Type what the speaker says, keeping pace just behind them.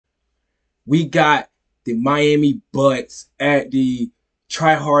we got the Miami Butts at the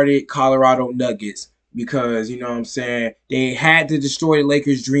try-hearted Colorado Nuggets because, you know what I'm saying, they had to destroy the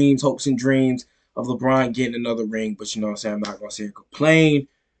Lakers' dreams, hopes, and dreams of LeBron getting another ring. But, you know what I'm saying, I'm not going to sit here and complain.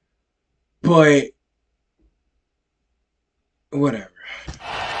 But, whatever.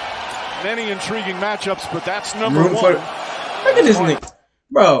 Many intriguing matchups, but that's number one. Look at this nigga.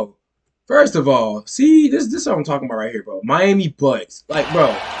 Bro, first of all, see, this is what I'm talking about right here, bro. Miami Butts. Like,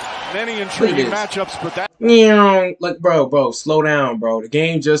 bro. Many intriguing matchups, but that. Like, bro, slow down, bro. The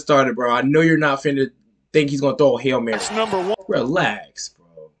game just started, bro. I know you're not finna think he's gonna throw a Hail Mary. That's number one. Relax,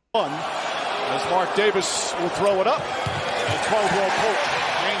 bro. As Mark Davis will throw it up. And Caldwell Pope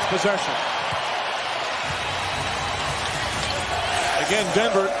gains possession. Again,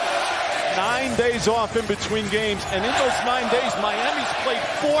 Denver, 9 days off in between games. And in those 9 days, Miami's played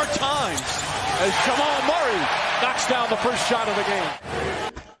 4 times as Jamal Murray knocks down the first shot of the game.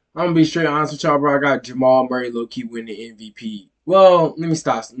 I'm gonna be straight honest with y'all, bro. I got Jamal Murray low-key winning MVP. Well, let me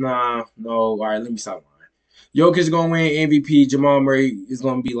stop. No. All right, let me stop lying. Jokic gonna win MVP. Jamal Murray is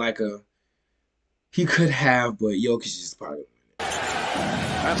gonna be like a. He could have, but Jokic is probably gonna win it.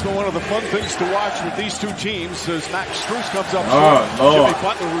 That's been one of the fun things to watch with these two teams as Max Strus comes up short. Jimmy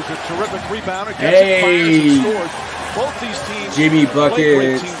Butler, who's a terrific rebounder, hey. Scores. Both these teams Jimmy play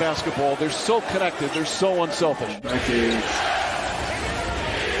Buckets. Great team basketball. They're so connected. They're so unselfish. Buckets.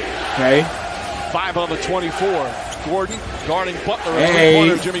 Okay. 5 on the 24. Gordon guarding Butler. Hey.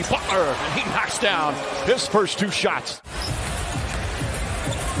 Corner, Jimmy Butler. And he knocks down his first 2 shots.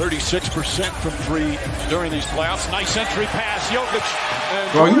 36% from 3 during these playoffs. Nice entry pass. Jokic.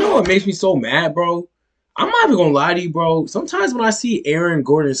 And bro, you know what makes me so mad, bro? I'm not even gonna lie to you, bro. Sometimes when I see Aaron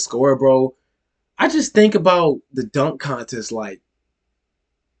Gordon score, bro, I just think about the dunk contest. Like,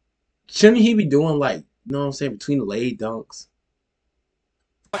 shouldn't he be doing, like, you know what I'm saying, between the leg dunks?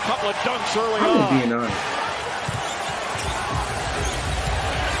 A couple of dunks early I'm on. being honest.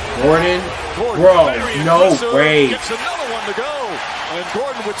 Gordon, bro, no way. Gets another one to go. And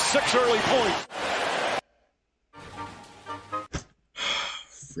Gordon with 6 early points.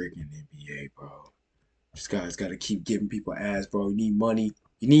 Freaking NBA, bro. This guy's got to keep giving people ass, bro. You need money.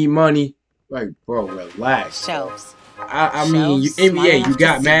 You need money. Like, bro, relax. Shelves. I mean, NBA, you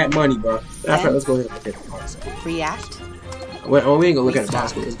got mad money, bro. That's right, let's go ahead and look at the box. React. Well, we ain't gonna look at the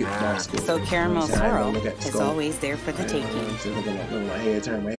box score. Let's get the box score. So caramel swirl is always there for the taking. Look at my head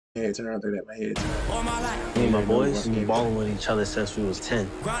turn, my head turn. Look at my head turn. Me and my boys been balling with each other since we was 10.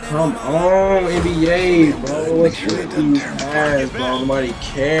 Come on, NBA, bro. What's with you guys, bro? Nobody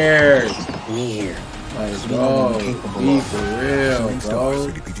cares. Me here. Like, bro, be for real,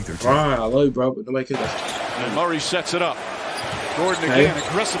 bro. Brian, I love you, bro, but nobody cares. And Murray sets it up. Gordon again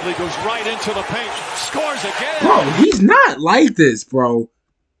aggressively goes right into the paint. Scores again. Bro, he's not like this, bro.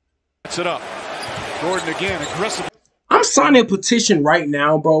 Sets it up. Gordon again aggressively. I'm signing a petition right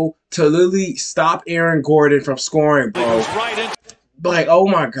now, bro, to literally stop Aaron Gordon from scoring, bro. Right like, oh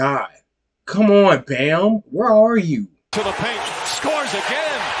my God. Come on, Bam. Where are you? To the paint. Scores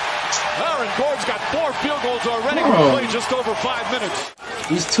again. Aaron Gordon's got 4 field goals already. Bro. Play just over 5 minutes.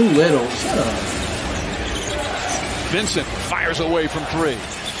 He's too little. Shut up. Vincent fires away from 3.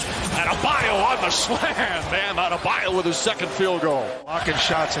 Adebayo on the slam. Bam Adebayo with his 2nd field goal. Blocking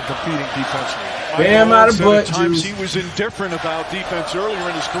shots and competing defensively. Bam out of butt times he was indifferent about defense earlier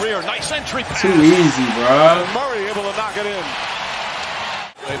in his career. Nice entry pass. Too easy, bro. Murray able to knock it in.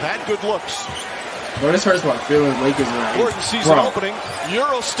 They've had good looks. Bro, this hurts my feelings. Lakers are Gordon sees an opening.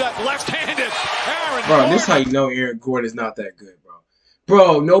 Euro step left-handed. Aaron bro, Gordon. this is how you know Aaron Gordon is not that good, bro.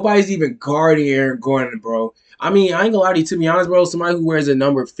 Bro, nobody's even guarding Aaron Gordon, bro. I mean, I ain't gonna lie to you. To be honest, bro, somebody who wears a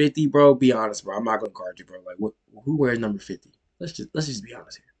number 50, bro, be honest, bro. I'm not gonna guard you, bro. Like, who wears number 50? Let's just be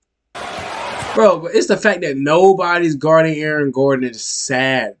honest here. Bro, but it's the fact that nobody's guarding Aaron Gordon is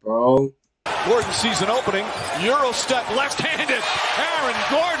sad, bro. Gordon sees an opening. Euro step left-handed. Aaron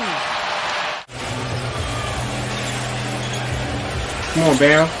Gordon. Come on,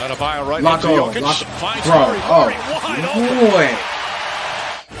 Bam. Adebayo right Lock into on. Jokic. Finds Bro, Murray wide open. Boy.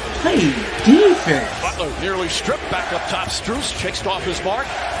 Play defense. Butler nearly stripped back up top. Strus chased off his mark.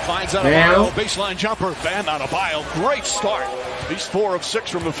 Finds Adebayo. Baseline jumper. Bam Adebayo. Great start. He's 4 of 6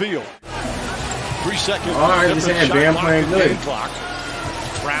 from the field. 3 seconds. All right, just saying, Bam playing good.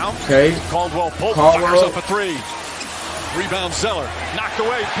 Brown. Okay. Caldwell Pope fires up a 3. Rebound Zeller. Knocked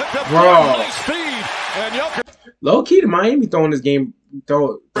away. Picked up. Bro. Nice speed. And Jokic. Low key to Miami throwing this game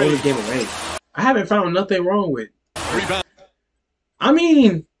away. I haven't found nothing wrong with. Rebound. I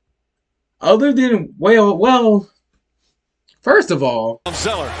mean, other than well, first of all,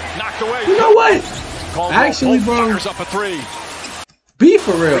 Zeller knocked away. You know what? Caldwell Actually, Pope bro, fires up a 3. Be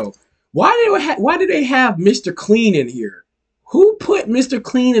for real. Why did they have Mr. Clean in here? Who put Mr.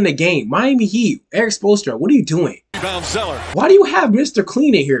 Clean in the game? Miami Heat. Eric Spoelstra, what are you doing? Why do you have Mr.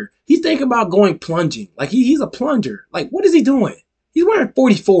 Clean in here? He's thinking about going plunging. Like, he's a plunger. Like, what is he doing? He's wearing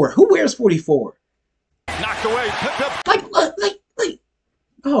 44. Who wears 44? Knocked away, picked up. Like,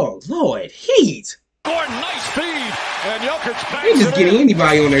 oh, Lord, Heat. Gordon, nice feed. And Jokic bangs They're just getting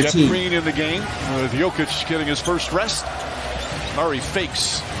anybody on their team. Green in the game with Jokic getting his first rest. Murray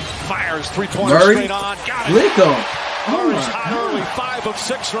fakes, fires, three-pointer straight on. Got it. Lick him. Murray's hot early, 5 of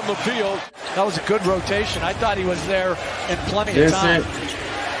 6 from the field. That was a good rotation. I thought he was there in plenty of time.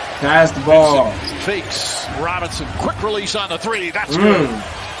 Pass the ball. Vincent fakes. Robinson, quick release on the 3. That's good.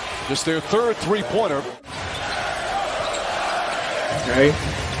 Just their third three-pointer. Okay.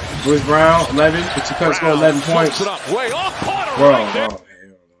 Bruce Brown, 11. But you couldn't score 11 points. It up. Way off Porter. Bro, right there.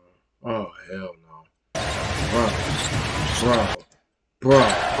 oh, hell no.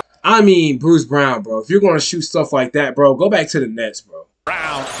 Bro. I mean, Bruce Brown, bro. If you're going to shoot stuff like that, bro, go back to the Nets, bro.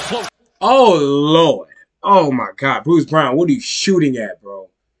 Brown float. Oh, Lord. Oh, my God. Bruce Brown, what are you shooting at, bro?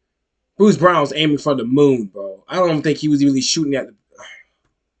 Bruce Brown was aiming for the moon, bro. I don't think he was really shooting at the...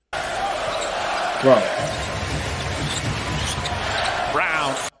 Bro.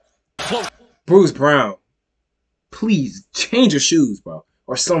 Brown float. Bruce Brown, please change your shoes, bro,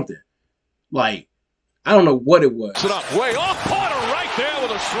 or something. Like, I don't know what it was. It up. Way off Porter right there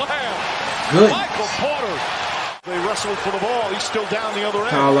with a slam. Good. Michael Porter. They wrestled for the ball. He's still down the other end.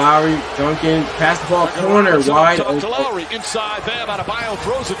 Kyle Lowry, Duncan, pass the ball, corner, wide open. open. Lowry inside there. Adebayo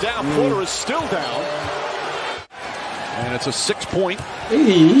throws it down. Porter is still down. And it's a 6-point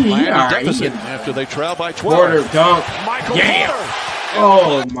Miami deficit after they trail by 12. Porter, dunk. Michael Porter.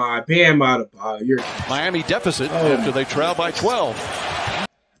 Oh, my. Bam Adebayo. You're... Miami deficit after they trail by 12.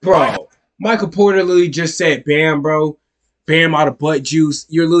 Bro, Michael Porter literally just said, Bam, bro. Bam out of butt juice.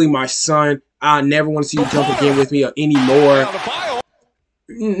 You're literally my son. I never want to see you jump again with me anymore.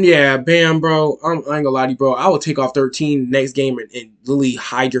 Yeah, Bam, bro. I ain't gonna lie to you, bro. I will take off 13 next game and literally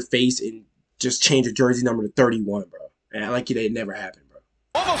hide your face and just change your jersey number to 31, bro. And like it never happened, bro.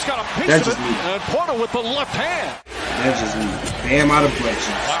 Almost got a piece That's of just it. me. And Porter with the left hand. That's just me. Bam out of butt juice.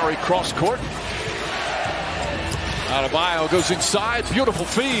 Lowry cross court. Adebayo goes inside. Beautiful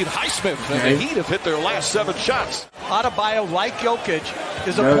feed. Highsmith. And the Heat have hit their last 7 shots. Adebayo, like Jokic,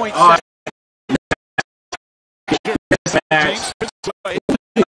 is a point Oh,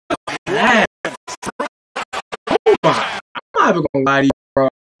 I'm not even gonna lie to you, bro.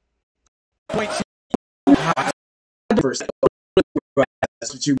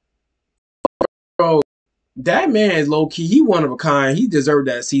 Bro, that man is low key. He one of a kind. He deserved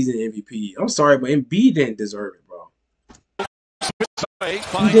that season MVP. I'm sorry, but Embiid didn't deserve it, bro. He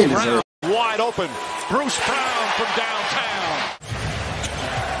didn't deserve it. Wide open. Bruce Brown from downtown.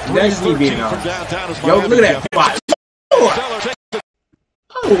 That's just me being honest. Yo, look at that spot.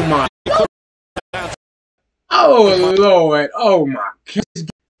 Oh my. Oh Lord. Oh my.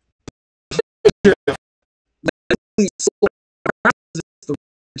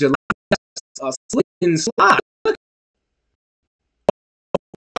 A slip and slide.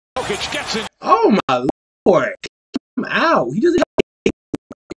 Oh my Lord. I'm out. He doesn't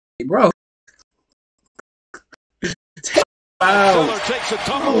bro. Miller takes a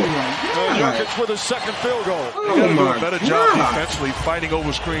tumble. Oh my God. Jokic with his second field goal. Oh my a better job defensively, fighting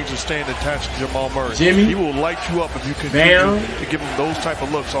over screens and staying attached to Jamal Murray. Jimmy. He will light you up if you can give him those type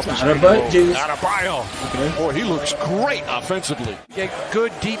of looks off the screen. Adebayo. Okay. Boy, he looks great offensively. Get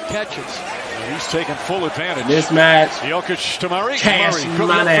good deep catches. He's taking full advantage. Mismatch. Jokic to Murray. Cash Murray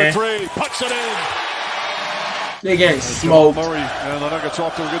money. for 3. Puts it in. They getting smoked. Murray and the Nuggets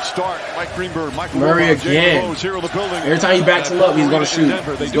off to a good start. Mike Greenberg, Michael Murray Wilbon, again. here in the building. Every time he backs him up, he's going to shoot.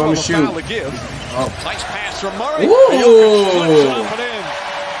 He's going to shoot. Oh. Nice pass from Murray. Ooh.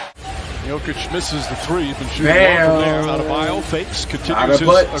 Jokic misses the 3. He's been shooting well from there. Adebayo fakes, continues his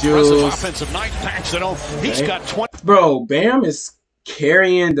aggressive offensive night. Backs it home. He's got 20. Bro, Bam is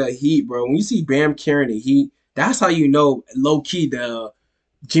carrying the Heat, bro. When you see Bam carrying the Heat, that's how you know, low-key, the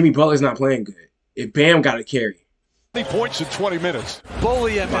Jimmy Butler's not playing good. If Bam got to carry. 20 points in 20 minutes.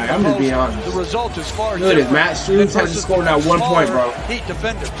 Bully him. Like, I'm just being honest. The result is far different. Look at Matt Struz has to score that 1 point, bro. Heat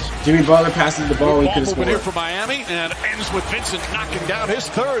defenders. Jimmy Butler passes the ball. He could have scored. Here for Miami and ends with Vincent knocking down his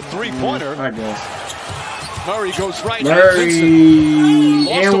third 3-pointer. I guess. Murray goes right.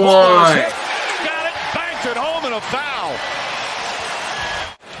 Murray and 1. Got it. Banked it home and a foul.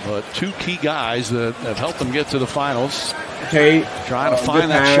 But 2 key guys that have helped them get to the finals. Okay. Trying to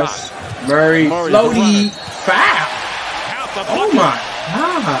find that shot. Murray floaty foul. Oh my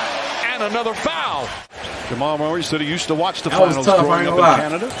God. And another foul. Jamal Murray said he used to watch the That was finals tough, I growing ain't up in gonna lie.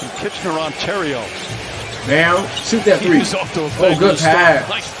 Canada in Kitchener, Ontario. Down. Shoot that three. He's off to a Oh, fabulous good start. pass.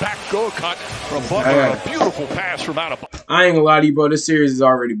 Nice back go cut from Butler. A beautiful pass from out of. I ain't gonna lie to you, bro. This series is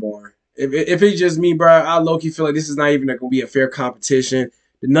already boring. If it's just me, bro, I low-key feel like this is not even going to be a fair competition.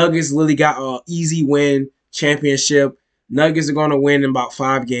 The Nuggets literally got an easy win championship. Nuggets are going to win in about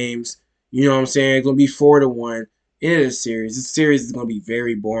 5 games. You know what I'm saying? It's going to be 4-1 in this series. This series is going to be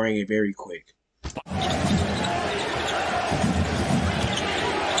very boring and very quick.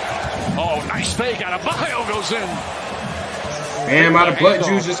 Oh, nice fake out of Bio goes in. Bam, out of butt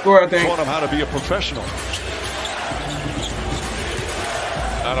juice to score, I think. Taught him how to be a professional.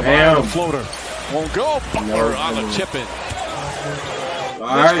 Out of Bam. the floater. Won't go. Butler on the tip in.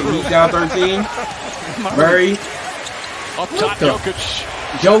 All right, he's down 13. Murray. Up top, Jokic.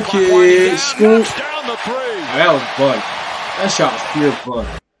 JOKIC. Scoop. Down the three. Oh, that was bug. That shot was pure bug.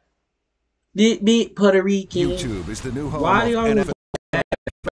 Beat Puerto Rican. YouTube is the new home Why do of y'all NFL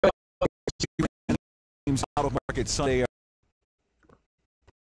teams out of market Sunday.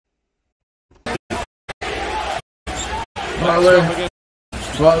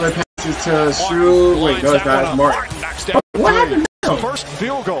 Butler passes to Shrew. Wait, no, it's not. It's Martin. What happened now? First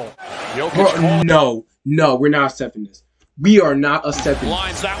field goal. Bro, no, we're not accepting this. We are not accepting this.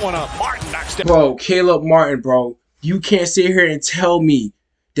 Lines that one up. Martin knocks down. Bro, Caleb Martin, bro. You can't sit here and tell me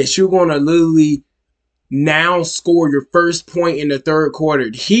that you're going to literally now score your first point in the third quarter.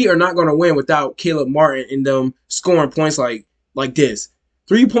 He are not going to win without Caleb Martin and them scoring points like this.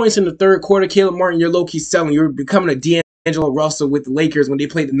 3 points in the third quarter, Caleb Martin, you're low-key selling. You're becoming a D'Angelo Russell with the Lakers when they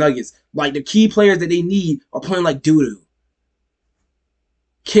play the Nuggets. Like, the key players that they need are playing like doo-doo.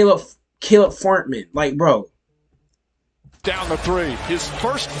 Caleb Fartman, like, bro. Down the three. His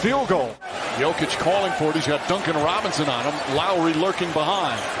first field goal. Jokic calling for it. He's got Duncan Robinson on him. Lowry lurking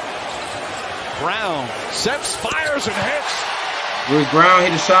behind. Brown sets, fires, and hits. Bruce Brown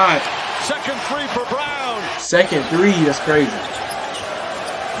hit a shot. Second three for Brown. Second three, that's crazy.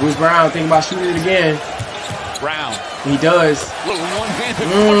 Bruce Brown thinking about shooting it again. Brown. He does. Little one-handed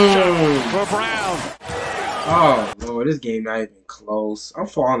push shot for Brown. Oh Lord, this game not even close. I'm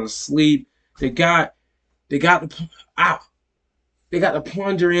falling asleep. They got the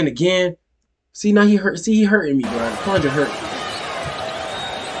plunger in again. See, now he hurt. See, he hurting me, bro. The plunger hurt me.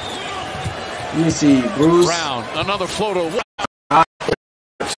 Let me see, Bruce. Brown, another floater.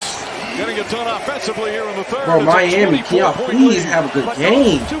 Getting it done offensively here in the third. Bro, Miami, can y'all please have a good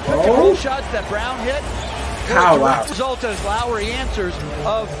game, Two bro? shots that Brown hit. Kyle Lowry. Result as Lowry answers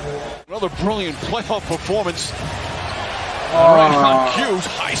of Another brilliant playoff performance. Right on cue,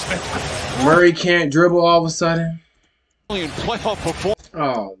 Highsmith. Murray can't dribble all of a sudden. Brilliant playoff performance.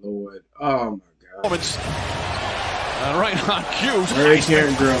 Oh Lord. Oh my God. And right on cue, Murray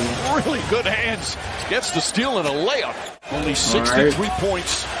can't dribble. really good hands. Gets the steal and a layup. Only 63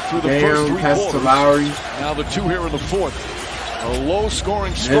 points through the first three pass quarters. to Lowry. Now the two here in the fourth. A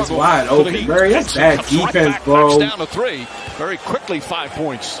low-scoring struggle. It's wide for the open. Heat. Murray, that's bad Comes right defense, back, bro. knocks down to three. Very quickly, 5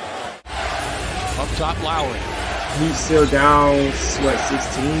 points. Up top, Lowry. He's still down, what,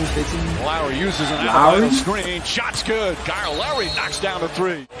 16, 15? Lowry uses an Lowry? out screen. Shot's good. Kyle Lowry knocks down to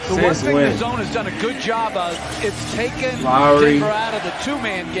three. the one thing the zone has done a good job of. It's taken Lowry. Denver out of the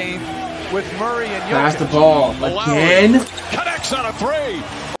two-man game with Murray and Jokic. Pass the ball again. Connects on a three.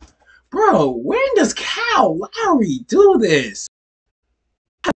 Bro, when does Kyle Lowry do this?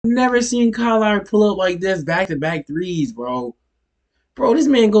 I've never seen Kyle Lowry pull up like this back-to-back threes, bro. Bro, this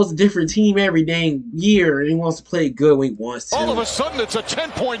man goes to a different team every dang year, and he wants to play good when he wants to. All of a sudden, it's a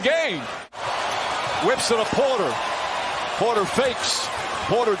 10-point game. Whips it to Porter. Porter fakes.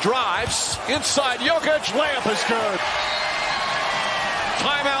 Porter drives. Inside Jokic. Layup is good.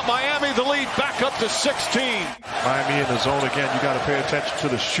 Timeout Miami. The lead back up to 16. Miami in the zone again. You got to pay attention to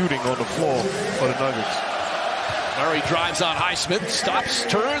the shooting on the floor for the Nuggets. Murray drives on Highsmith. Stops.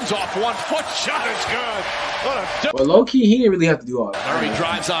 Turns off 1 foot. Shot is good. What a Well, low-key, he didn't really have to do all that. Murray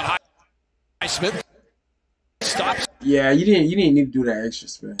drives on Highsmith. Stops. Yeah, you didn't need to do that extra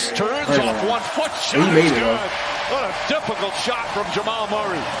spin. Turns off 1 foot. Shot He made is it, good. though. What a difficult shot from Jamal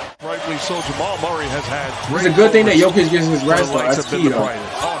Murray. Rightly so, Jamal Murray has had It's a good thing that Jokic gets his rest, though. That's key, though.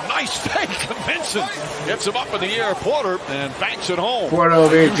 Oh, nice fake. Vincent gets him up in the air. Porter and banks it home. Porter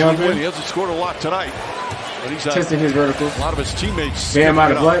over there Usually jumping. win. He hasn't scored a lot tonight. But he's Testing his verticals. a lot of his teammates. Bam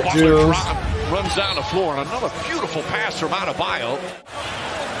out of picking it up. butt, Butler Jules. runs down the floor. And another beautiful pass from Adebayo.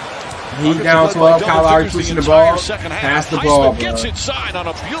 He down 12. Kyle Lowry pushing the ball. Pass the ball, bro. Gets inside on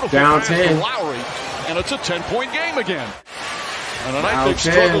a beautiful Down pass 10. from Lowry. And it's a 10-point game again. And tonight Down they've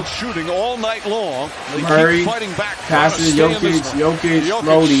 10. struggled shooting all night long. They Murray keep fighting back. passes Trying to stay in Jokic. this one. Jokic,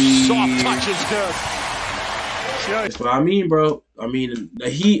 floaty. Soft touch is good. That's what I mean, bro. I mean, the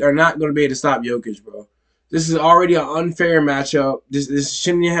Heat are not going to be able to stop Jokic, bro. This is already an unfair matchup. This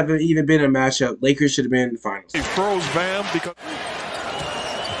shouldn't have even been a matchup. Lakers should have been in the finals. He throws Bam because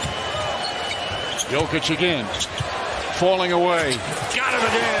Jokic again, falling away. Got it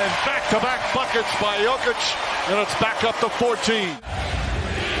again. Back-to-back buckets by Jokic, and it's back up to 14.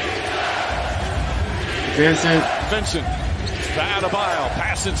 Vincent. To Adebayo.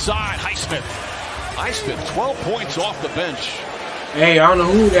 Pass inside. Highsmith, 12 points off the bench. Hey, I don't know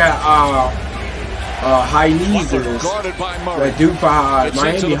who that high knees is. Guarded by Murray. That dude for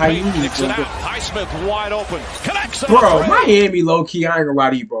Miami high knees. Highsmith wide open. Connects. Bro, Miami low key. I ain't gonna lie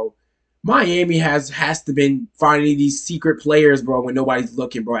to you, bro. Miami has to been finding these secret players, bro, when nobody's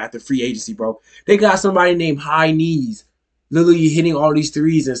looking, bro, after free agency, bro. They got somebody named High Knees, literally hitting all these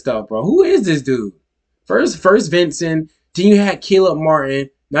threes and stuff, bro. Who is this dude? First Vincent, then you had Caleb Martin.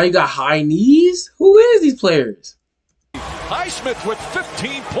 Now you got High Knees? Who is these players? Highsmith with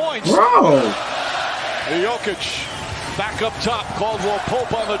 15 points. Bro. Jokic back up top. Caldwell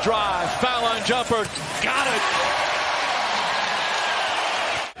Pope on the drive. Foul line jumper. Got it.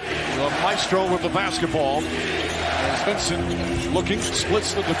 The maestro with the basketball. As Vincent looking,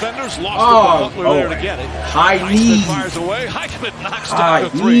 splits the defenders. Lost it, but Butler there to get it. High knees. Fires away. Highsmith knocks down the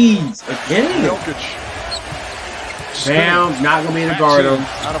three. Again. Jokic. Bam, not going to be able to guard him.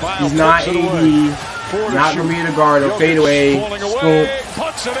 He's not AD. Not going to be able to guard him. Fade away.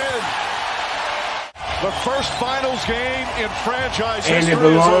 Puts it in. The first finals game in franchise and history. It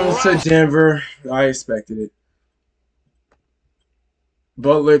belongs to Denver. I expected it.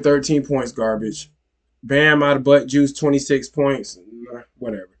 Butler, 13 points, garbage. Bam, out of butt juice, 26 points.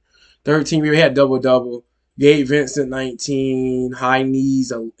 Whatever. 13, we had double-double. Gabe Vincent, 19. High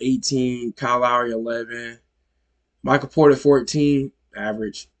Knees, 18. Kyle Lowry, 11. Michael Porter, 14.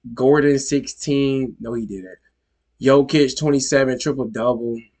 Average. Gordon, 16. No, he didn't. Jokic, 27.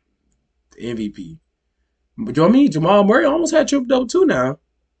 Triple-double. MVP. But you know what I mean? Jamal Murray almost had triple-double too now.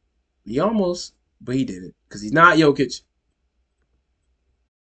 He almost, but he didn't. Because he's not Jokic.